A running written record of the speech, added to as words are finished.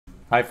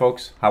Hi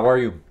folks, how are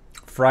you?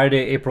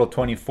 Friday, April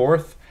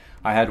 24th.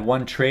 I had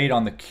one trade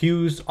on the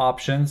Qs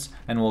options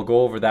and we'll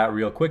go over that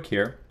real quick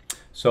here.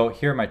 So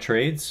here are my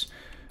trades.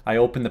 I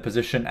opened the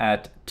position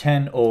at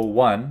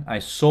 10.01. I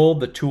sold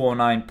the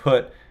 209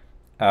 put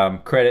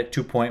credit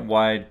 2-point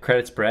wide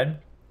credit spread.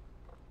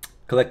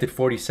 Collected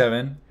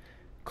 47,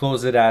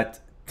 closed it at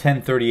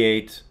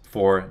 10.38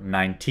 for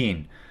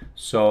 19.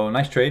 So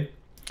nice trade.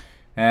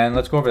 And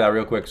let's go over that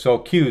real quick. So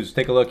Qs,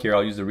 take a look here.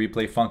 I'll use the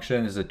replay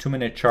function. This is a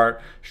 2-minute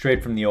chart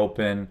straight from the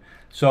open.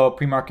 So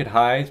pre-market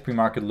highs,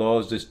 pre-market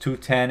lows, this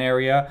 210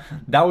 area.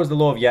 That was the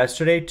low of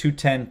yesterday,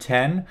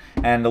 210.10,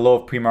 and the low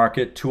of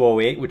pre-market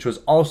 208, which was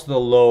also the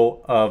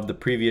low of the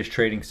previous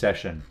trading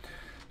session.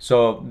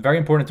 So very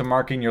important to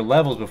mark in your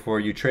levels before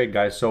you trade,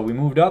 guys. So we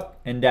moved up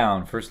and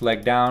down. First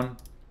leg down.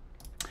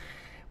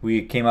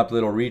 We came up a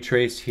little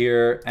retrace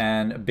here,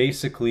 and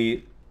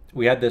basically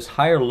we had this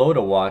higher low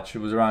to watch. It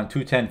was around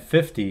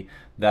 210.50,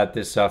 that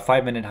this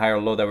 5-minute higher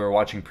low that we were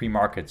watching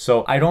pre-market.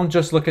 So I don't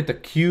just look at the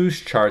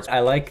Qs charts. I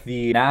like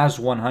the NAS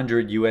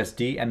 100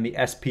 USD and the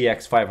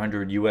SPX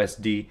 500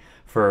 USD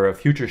for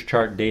futures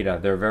chart data.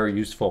 They're very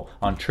useful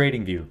on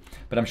TradingView.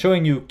 But I'm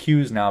showing you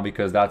Qs now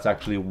because that's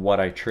actually what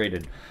I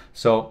traded.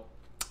 So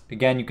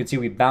again, you can see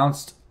we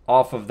bounced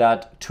off of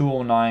that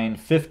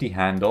 209.50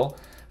 handle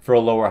for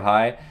a lower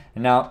high.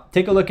 And now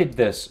take a look at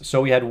this.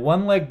 So we had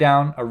one leg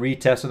down, a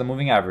retest of the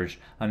moving average,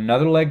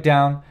 another leg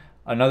down,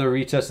 another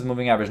retest of the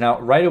moving average. Now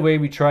right away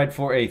we tried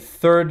for a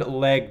third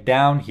leg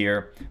down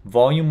here.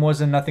 Volume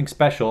wasn't nothing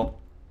special,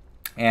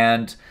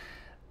 and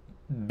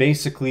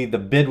basically the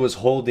bid was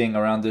holding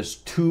around this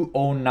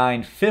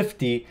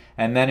 209.50,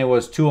 and then it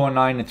was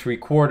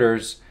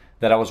 209.75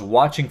 that I was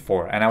watching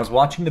for, and I was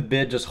watching the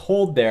bid just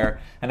hold there,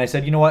 and I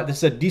said, you know what, this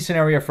is a decent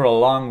area for a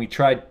long. We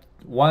tried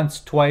once,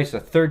 twice, a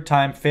third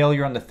time,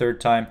 failure on the third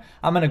time.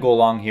 I'm going to go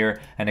along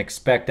here and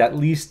expect at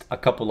least a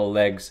couple of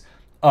legs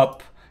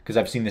up, because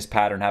I've seen this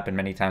pattern happen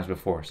many times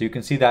before. So you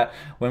can see that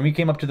when we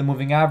came up to the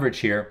moving average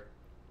here,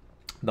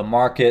 the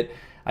market,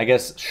 I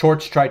guess,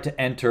 shorts tried to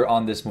enter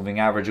on this moving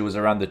average. It was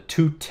around the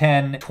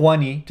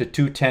 210.20 to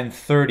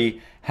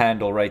 210.30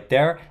 handle right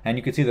there, and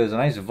you can see there's a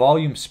nice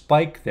volume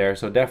spike there.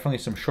 So definitely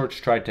some shorts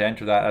tried to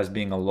enter that as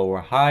being a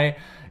lower high.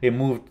 It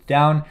moved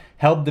down,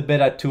 held the bid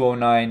at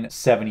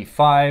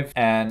 209.75,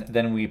 and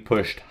then we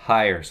pushed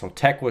higher. So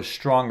tech was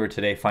stronger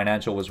today,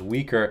 financial was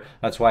weaker.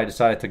 That's why I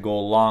decided to go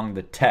long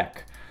the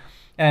tech.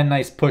 And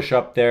nice push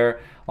up there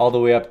all the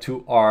way up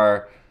to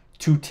our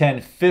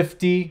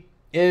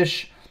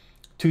 210.50-ish.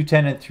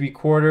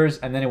 210.75,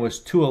 and then it was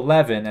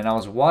 211, and I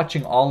was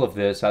watching all of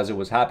this as it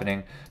was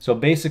happening. So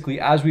basically,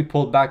 as we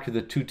pulled back to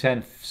the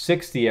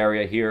 210.60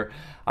 area here,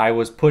 I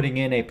was putting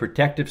in a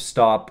protective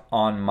stop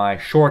on my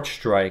short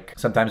strike.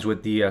 Sometimes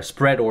with the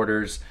spread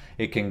orders,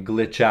 it can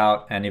glitch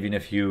out, and even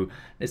if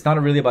it's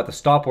not really about the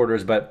stop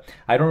orders, but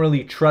I don't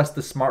really trust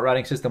the smart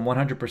routing system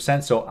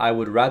 100%, so I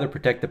would rather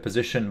protect the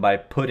position by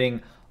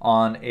putting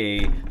on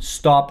a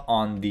stop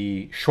on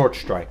the short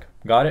strike.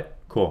 Got it?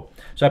 Cool.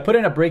 So I put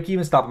in a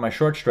break-even stop on my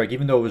short strike,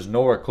 even though it was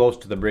nowhere close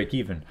to the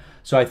break-even.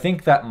 So I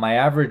think that my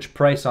average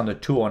price on the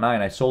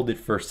 209, I sold it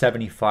for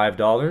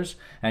 $75,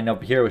 and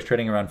up here it was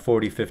trading around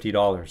 $40,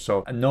 $50.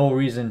 So no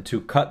reason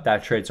to cut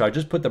that trade. So I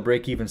just put the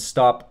break-even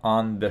stop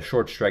on the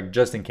short strike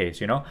just in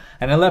case, you know?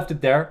 And I left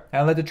it there,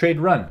 and I let the trade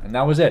run, and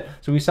that was it.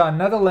 So we saw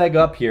another leg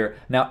up here.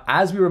 Now,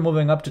 as we were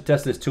moving up to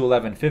test this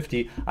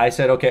 211.50, I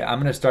said, okay, I'm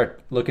gonna start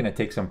looking to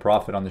take some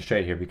profit on this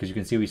trade here, because you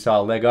can see we saw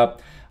a leg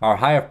up. Our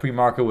high of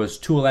pre-market was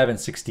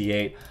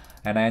 211.68,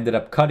 and I ended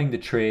up cutting the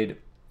trade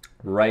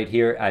right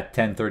here at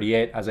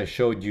 10.38, as I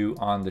showed you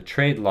on the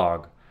trade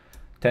log.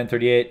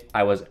 10.38,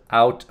 I was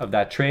out of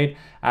that trade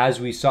as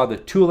we saw the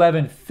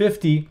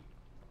 211.50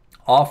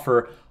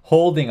 offer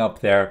holding up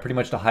there, pretty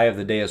much the high of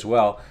the day as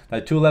well.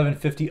 That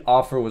 211.50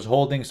 offer was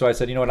holding, so I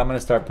said, you know what, I'm going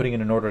to start putting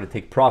in an order to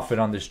take profit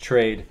on this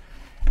trade,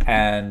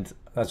 and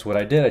that's what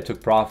I did. I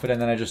took profit,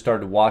 and then I just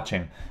started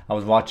watching. I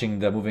was watching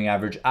the moving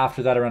average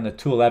after that around the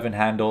 211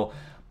 handle.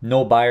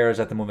 No buyers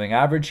at the moving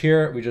average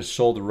here. We just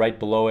sold right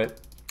below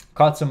it.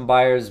 Caught some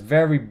buyers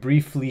very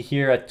briefly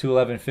here at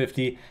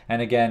 211.50,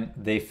 and again,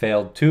 they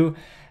failed too.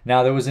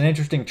 Now, there was an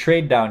interesting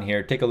trade down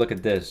here. Take a look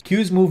at this.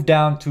 Qs moved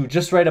down to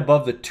just right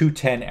above the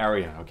 210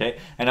 area, okay?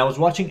 And I was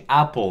watching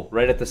Apple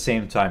right at the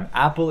same time.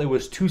 Apple, it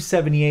was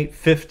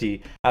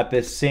 278.50 at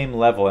this same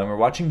level, and we're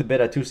watching the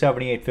bid at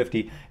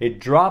 278.50. It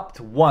dropped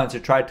once,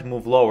 it tried to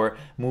move lower,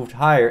 moved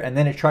higher, and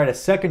then it tried a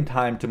second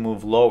time to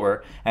move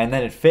lower, and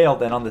then it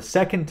failed. And on the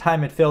second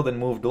time it failed and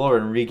moved lower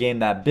and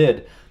regained that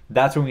bid,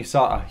 that's when we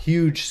saw a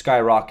huge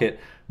skyrocket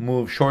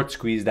move short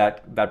squeeze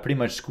that pretty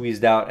much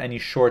squeezed out any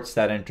shorts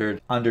that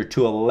entered under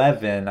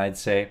 211, I'd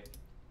say.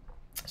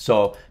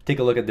 So take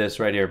a look at this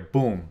right here.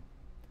 Boom.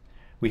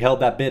 We held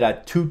that bid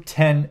at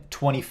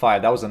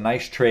 210.25. That was a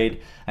nice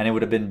trade, and it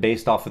would have been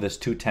based off of this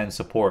 210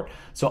 support.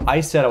 So I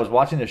said, I was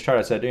watching this chart,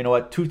 I said, you know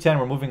what, 210,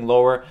 we're moving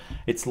lower.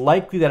 It's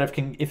likely that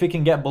if it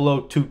can get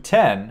below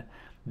 210,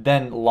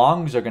 then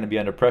longs are going to be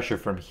under pressure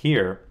from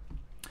here.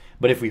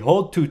 But if we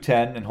hold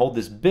 210 and hold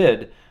this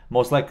bid,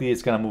 most likely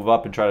it's going to move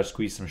up and try to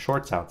squeeze some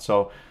shorts out.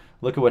 So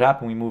look at what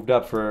happened. We moved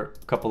up for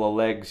a couple of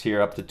legs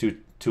here up to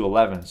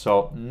 211.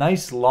 So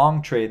nice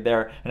long trade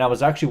there. And I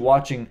was actually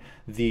watching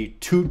the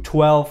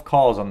 212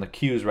 calls on the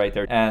Qs right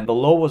there. And the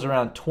low was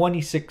around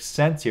 26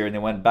 cents here and they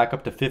went back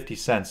up to 50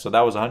 cents. So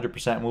that was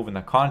 100% move in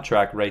the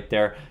contract right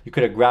there. You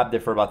could have grabbed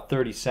it for about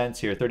 30 cents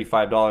here,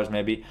 $35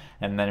 maybe.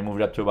 And then it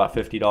moved up to about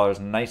 $50.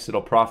 Nice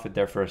little profit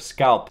there for a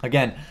scalp.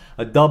 Again,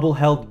 a double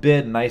held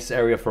bid, nice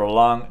area for a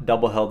long,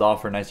 double held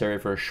offer, nice area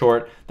for a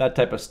short, that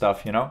type of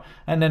stuff, you know.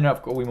 And then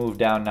of course we moved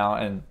down now,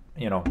 and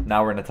you know,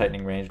 now we're in a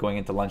tightening range going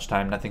into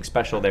lunchtime, nothing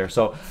special there.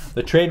 So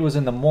the trade was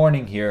in the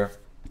morning here,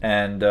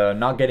 and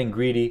not getting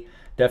greedy,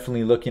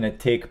 definitely looking to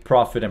take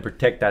profit and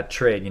protect that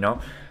trade, you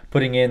know,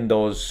 putting in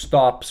those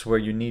stops where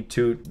you need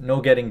to, no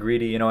getting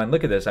greedy, you know. And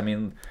look at this, I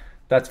mean,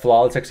 that's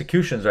flawless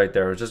executions right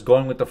there. It's just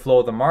going with the flow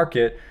of the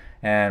market.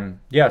 And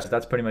yes,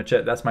 that's pretty much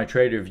it. That's my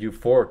trade review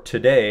for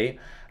today.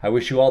 I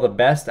wish you all the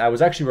best. I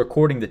was actually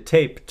recording the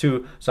tape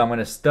too, so I'm going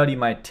to study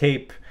my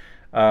tape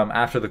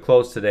after the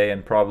close today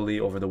and probably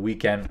over the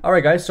weekend. All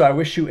right, guys, so I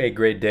wish you a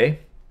great day.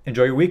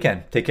 Enjoy your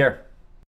weekend. Take care.